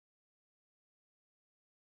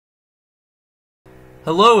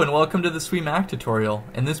Hello and welcome to the Sui Mac tutorial.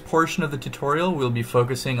 In this portion of the tutorial we'll be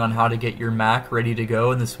focusing on how to get your Mac ready to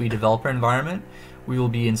go in the Sui developer environment. We will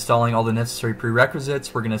be installing all the necessary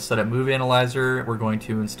prerequisites. We're going to set up Move-analyzer, we're going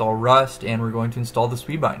to install Rust, and we're going to install the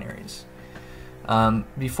Sui binaries.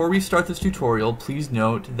 Before we start this tutorial, please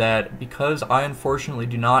note that because I unfortunately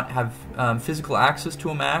do not have physical access to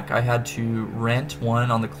a Mac, I had to rent one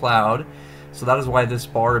on the cloud. So that is why this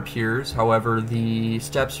bar appears. However, the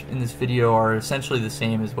steps in this video are essentially the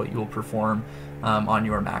same as what you will perform on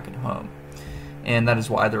your Mac at home. And that is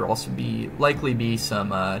why there will also likely be some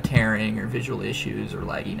tearing or visual issues or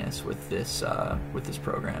lagginess with this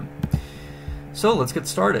program. So let's get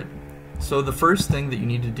started. So the first thing that you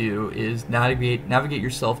need to do is navigate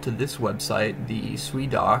yourself to this website, the Sui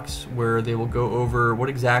docs, where they will go over what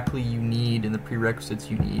exactly you need and the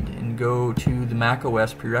prerequisites you need, and go to the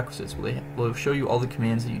macOS prerequisites where they will show you all the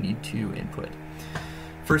commands that you need to input.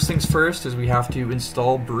 First things first is we have to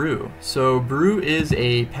install Brew. So Brew is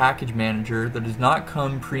a package manager that does not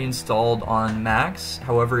come pre-installed on Macs.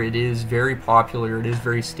 However, it is very popular, it is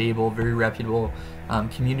very stable, very reputable,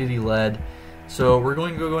 community-led. So we're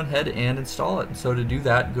going to go ahead and install it. So to do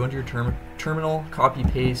that, go into your terminal, copy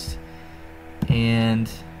paste, and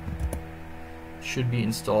should be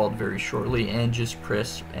installed very shortly, and just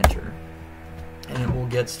press enter. And it will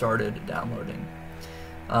get started downloading.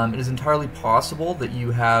 It is entirely possible that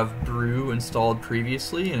you have Brew installed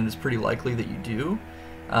previously, and it is pretty likely that you do.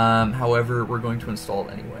 However, we're going to install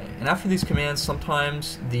it anyway. And after these commands,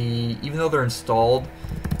 sometimes even though they're installed,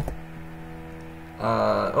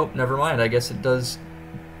 oh, never mind. I guess it does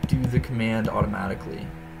do the command automatically.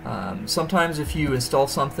 Sometimes if you install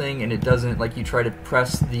something and it doesn't, like you try to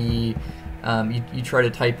press the, you try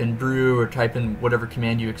to type in Brew or type in whatever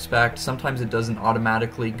command you expect, sometimes it doesn't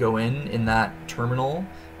automatically go in that terminal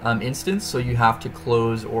instance, so you have to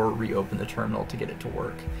close or reopen the terminal to get it to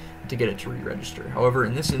work, to get it to re-register. However,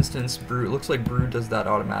 in this instance, Brew, it looks like Brew does that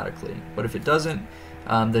automatically, but if it doesn't,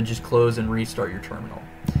 then just close and restart your terminal.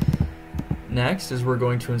 Next is we're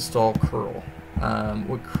going to install curl.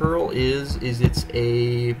 What curl is it's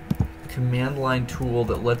a command line tool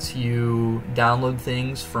that lets you download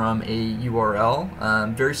things from a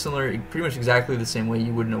URL. Very similar, pretty much exactly the same way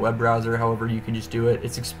you would in a web browser, however you can just do it.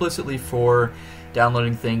 It's explicitly for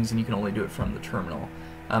downloading things and you can only do it from the terminal.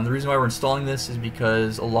 The reason why we're installing this is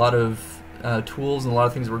because a lot of tools and a lot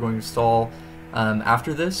of things that we're going to install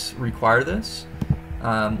after this require this,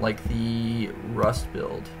 like the Rust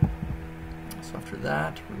build. So after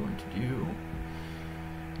that, we're going to do,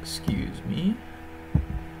 excuse me,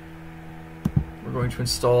 we're going to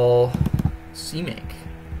install cmake.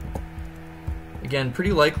 Again,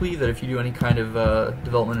 pretty likely that if you do any kind of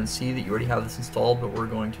development in C that you already have this installed, but we're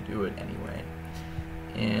going to do it anyway.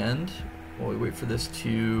 And while we wait for this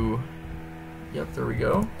to, yep, there we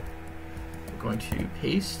go. We're going to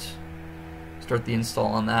paste, start the install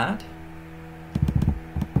on that,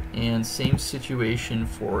 and same situation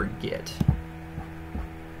for git.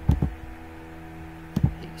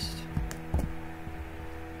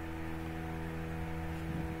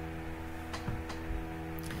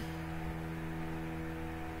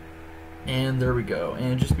 And there we go.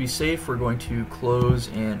 And just to be safe, we're going to close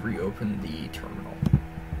and reopen the terminal.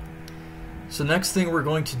 So next thing we're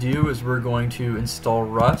going to do is we're going to install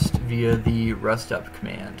Rust via the rustup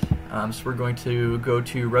command. So we're going to go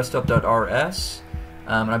to rustup.rs.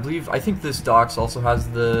 And I think this docs also has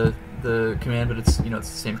the command, but it's the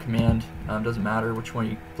same command. Doesn't matter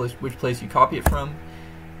which place you copy it from.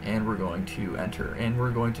 And we're going to enter. And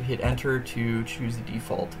we're going to hit enter to choose the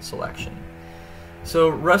default selection.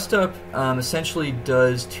 So Rustup essentially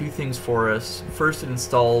does two things for us. First, it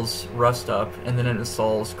installs Rustup, and then it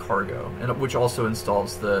installs Cargo, which also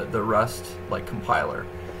installs the Rust compiler.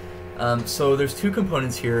 So there's two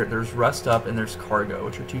components here. There's Rustup and there's Cargo,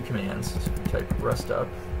 which are two commands. So we type Rustup.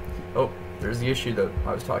 Oh, there's the issue that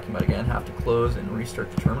I was talking about again. Have to close and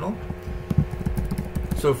restart the terminal.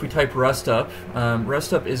 So if we type Rustup,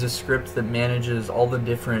 Rustup is a script that manages all the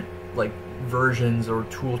different versions or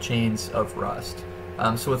tool chains of Rust.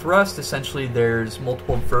 So with Rust, essentially there's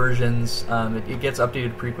multiple versions. It gets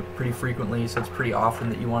updated pretty frequently, so it's pretty often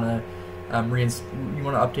that you want to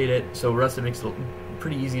update it. So Rust, makes it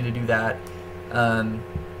pretty easy to do that.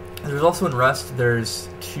 There's also in Rust, there's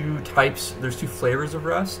two flavors of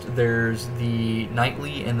Rust. There's the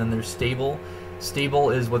nightly, and then there's stable. Stable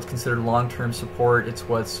is what's considered long-term support. It's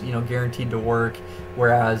what's guaranteed to work,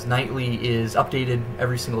 whereas nightly is updated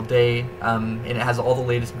every single day, and it has all the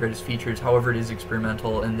latest and greatest features. However, it is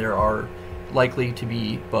experimental, and there are likely to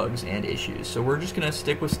be bugs and issues. So we're just going to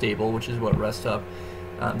stick with stable, which is what Rustup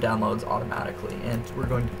downloads automatically. And we're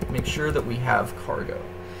going to make sure that we have cargo.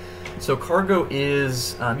 So cargo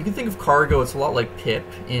is, you can think of cargo, it's a lot like pip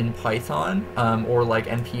in Python, or like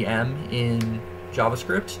npm in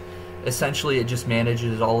JavaScript. Essentially, it just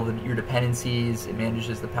manages all of your dependencies, it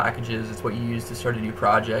manages the packages, it's what you use to start a new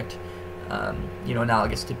project,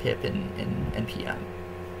 analogous to pip in npm.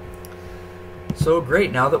 So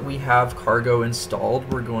great, now that we have cargo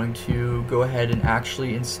installed, we're going to go ahead and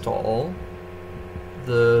actually install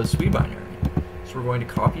the Sui binary. So we're going to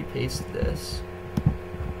copy paste this.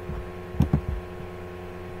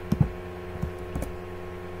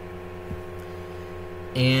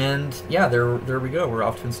 And yeah, there we go. We're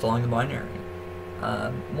off to installing the binary.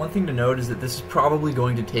 One thing to note is that this is probably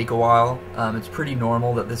going to take a while. It's pretty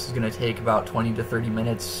normal that this is going to take about 20 to 30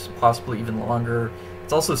 minutes, possibly even longer.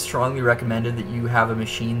 It's also strongly recommended that you have a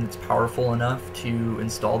machine that's powerful enough to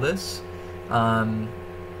install this,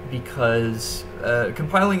 because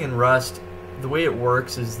compiling in Rust, the way it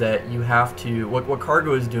works is that you have to, what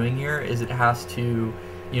cargo is doing here is it has to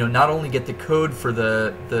not only get the code for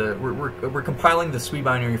we're compiling the Sui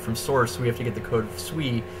binary from source, so we have to get the code of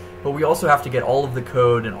Sui, but we also have to get all of the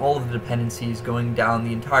code and all of the dependencies going down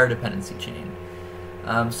the entire dependency chain.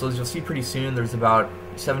 So as you'll see pretty soon, there's about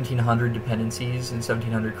 1,700 dependencies and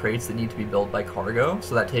 1,700 crates that need to be built by cargo,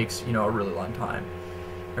 so that takes a really long time.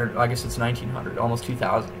 Or I guess it's 1,900, almost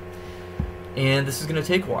 2,000. And this is going to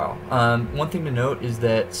take a while. One thing to note is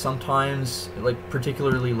that sometimes, like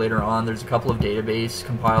particularly later on, there's a couple of database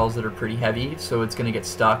compiles that are pretty heavy, so it's going to get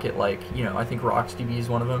stuck at I think RocksDB is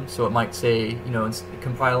one of them, so it might say, it's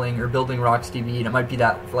compiling or building RocksDB, and it might be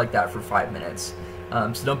like that for 5 minutes.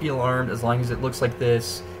 So don't be alarmed, as long as it looks like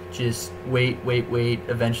this, just wait,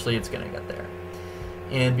 eventually it's going to get there.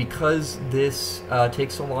 And because this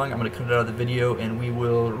takes so long, I'm going to cut it out of the video, and we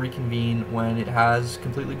will reconvene when it has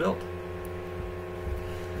completely built.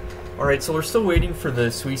 Alright, so we're still waiting for the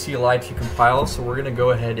Sui CLI to compile, so we're going to go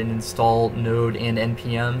ahead and install Node and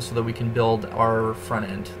npm so that we can build our front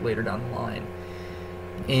end later down the line.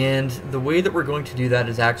 And the way that we're going to do that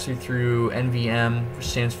is actually through NVM, which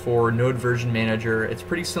stands for Node Version Manager. It's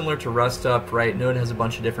pretty similar to RustUp, right? Node has a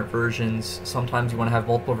bunch of different versions. Sometimes you want to have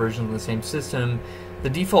multiple versions of the same system. The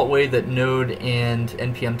default way that Node and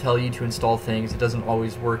npm tell you to install things, it doesn't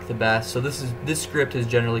always work the best. So this script is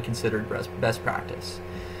generally considered best practice.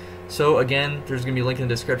 So again, there's going to be a link in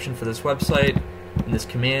the description for this website and this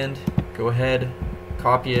command. Go ahead,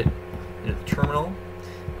 copy it into the terminal.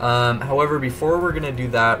 However, before we're going to do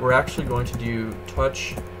that, we're actually going to do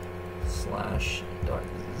touch/.zshrc.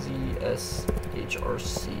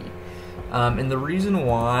 And the reason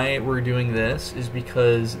why we're doing this is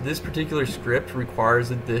because this particular script requires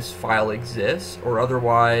that this file exists, or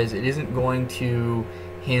otherwise it isn't going to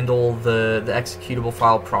handle the executable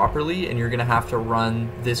file properly, and you're going to have to run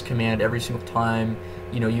this command every single time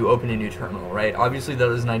you open a new terminal, right? Obviously that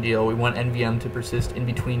isn't ideal. We want NVM to persist in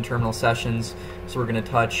between terminal sessions, so we're going to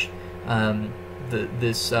touch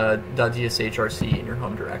this .zshrc in your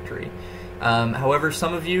home directory. However,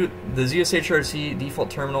 some of you, the ZSHRC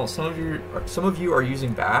default terminal, some of you are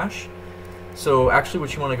using bash. So actually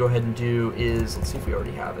what you want to go ahead and do is, let's see if we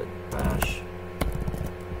already have it, bash.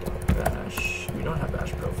 We don't have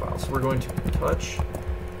bash profile, so we're going to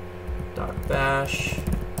touch.bash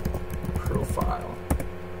profile.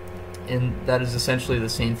 And that is essentially the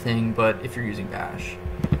same thing, but if you're using bash.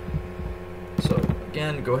 So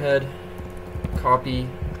again, go ahead, copy,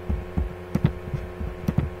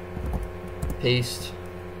 paste,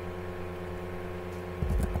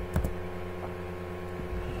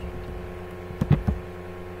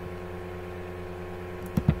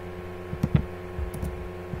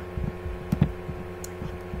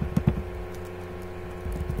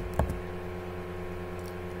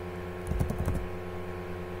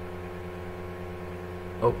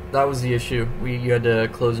 oh, that was the issue. You had to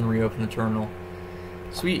close and reopen the terminal.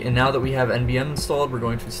 Sweet, and now that we have NVM installed, we're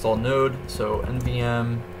going to install Node. So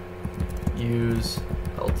NVM use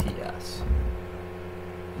LTS.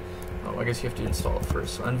 Oh, I guess you have to install it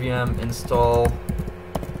first. So NVM install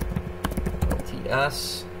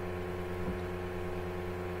LTS.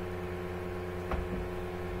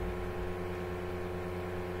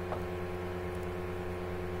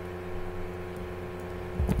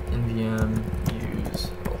 NVM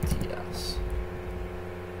use LTS.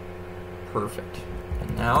 Perfect.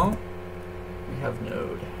 And now we have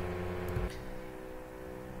Node.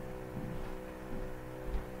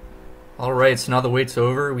 Alright, so now the wait's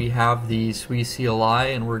over. We have the Sui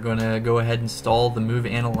CLI, and we're going to go ahead and install the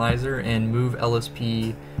Move-analyzer and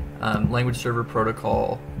Move-LSP language server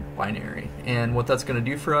protocol binary. And what that's going to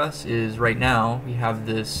do for us is, right now we have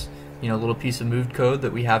this little piece of moved code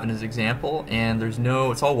that we have in his example, and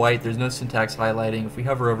it's all white, there's no syntax highlighting. If we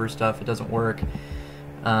hover over stuff, it doesn't work.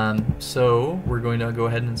 So we're going to go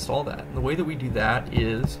ahead and install that. And the way that we do that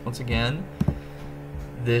is, once again,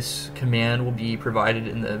 this command will be provided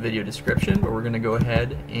in the video description, but we're going to go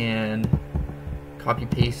ahead and copy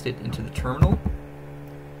paste it into the terminal.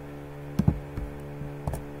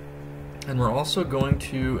 And we're also going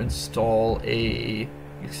to install a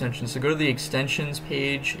extension. So go to the extensions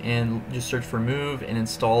page and just search for Move and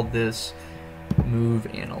install this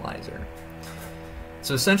Move-analyzer.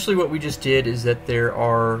 So essentially what we just did is that there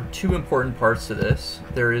are two important parts to this.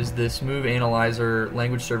 There is this Move-analyzer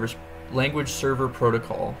language server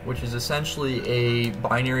protocol, which is essentially a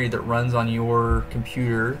binary that runs on your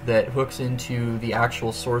computer that hooks into the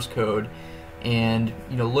actual source code and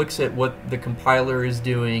looks at what the compiler is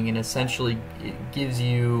doing, and essentially it gives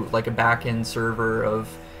you like a backend server of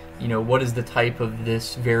what is the type of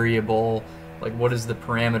this variable, like what is the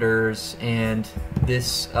parameters, and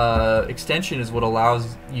this extension is what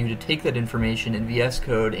allows you to take that information in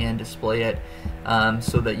VSCode and display it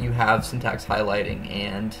so that you have syntax highlighting,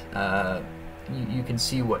 and you can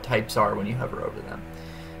see what types are when you hover over them.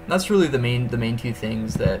 And that's really the main two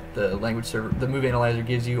things that the Move-analyzer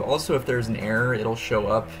gives you. Also, if there's an error, it'll show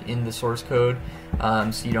up in the source code,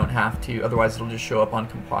 so you don't have to, otherwise it'll just show up on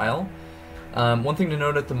compile. One thing to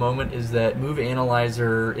note at the moment is that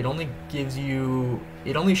Move-analyzer, it only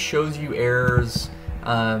shows you errors,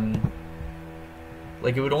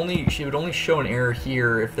 like she would only show an error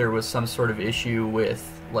here if there was some sort of issue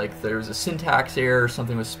with, like, there's a syntax error,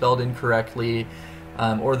 something was spelled incorrectly,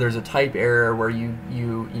 or there's a type error where you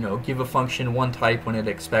give a function one type when it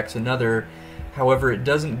expects another. However, it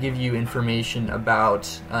doesn't give you information about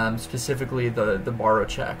specifically the borrow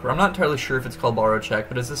check. Or I'm not entirely sure if it's called borrow check,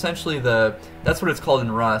 but it's essentially that's what it's called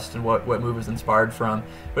in Rust and what Move is inspired from.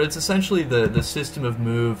 But it's essentially the system of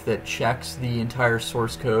Move that checks the entire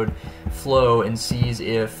source code flow and sees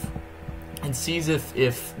if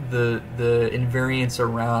the invariants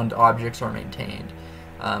around objects are maintained.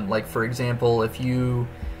 Like, for example, if you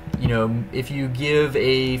give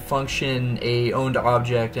a function a owned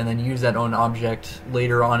object and then use that owned object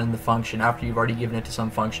later on in the function after you've already given it to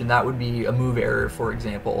some function, that would be a move error, for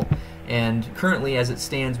example. And currently, as it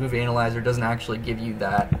stands, Move-analyzer doesn't actually give you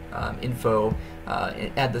that info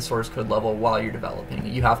at the source code level while you're developing.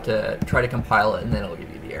 You have to try to compile it, and then it'll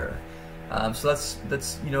give you the error. So that's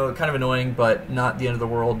kind of annoying, but not the end of the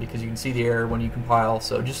world, because you can see the error when you compile.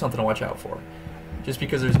 So just something to watch out for. Just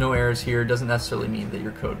because there's no errors here doesn't necessarily mean that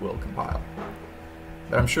your code will compile.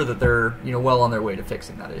 But I'm sure that they're well on their way to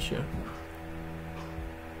fixing that issue.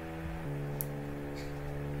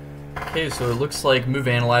 Okay, so it looks like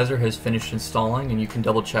Move-analyzer has finished installing, and you can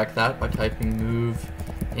double check that by typing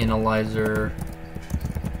Move-analyzer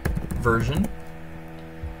version.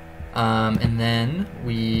 And then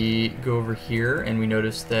we go over here and we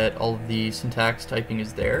notice that all of the syntax typing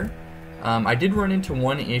is there. I did run into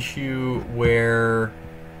one issue where,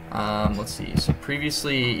 let's see, so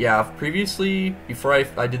previously, before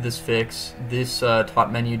I did this fix, this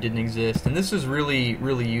top menu didn't exist, and this is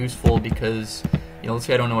really useful because, let's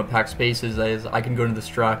say I don't know what backspace is, I can go into the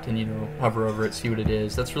struct and, hover over it, see what it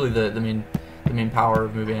is. That's really the main power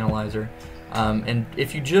of Move-analyzer. And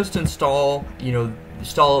if you just run,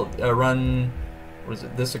 what is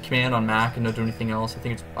it, this a command on Mac and don't do anything else,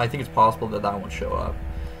 I think it's possible that won't show up.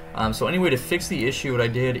 So anyway, to fix the issue, what I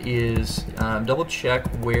did is double check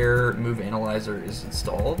where Move-analyzer is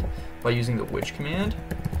installed by using the which command.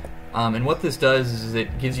 And what this does is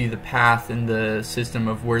it gives you the path in the system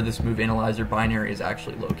of where this Move-analyzer binary is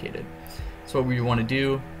actually located. So what we want to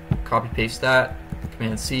do, copy paste that,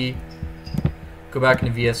 Command C, go back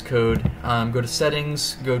into VS Code, go to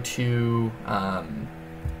settings, go to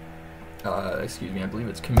excuse me, I believe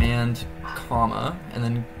it's command comma, and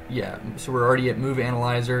then so we're already at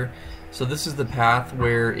Move-analyzer. So this is the path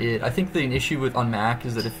where I think the issue on Mac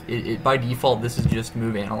is that if by default this is just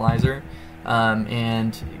Move-analyzer,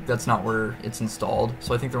 and that's not where it's installed.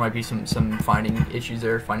 So I think there might be some finding issues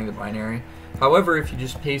there, finding the binary. However, if you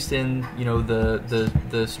just paste in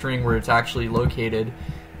the string where it's actually located,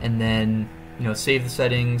 and then save the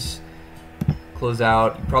settings, close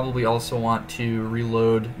out. You probably also want to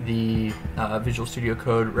reload the Visual Studio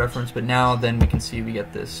Code reference, but now then we can see we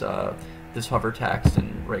get this this hover text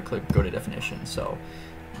and right click, go to definition. So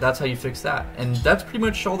that's how you fix that, and that's pretty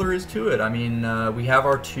much all there is to it. I mean, we have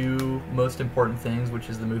our two most important things, which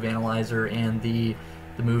is the Move-analyzer and the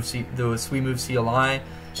Sui Move CLI,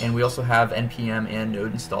 and we also have npm and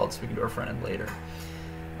node installed, so we can do our front end later.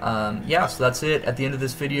 So that's it. At the end of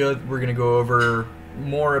this video, we're going to go over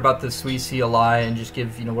more about the Sui CLI and just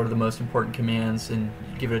give what are the most important commands and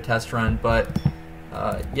give it a test run. But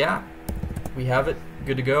yeah, we have it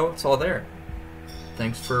good to go. It's all there.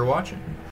 Thanks for watching.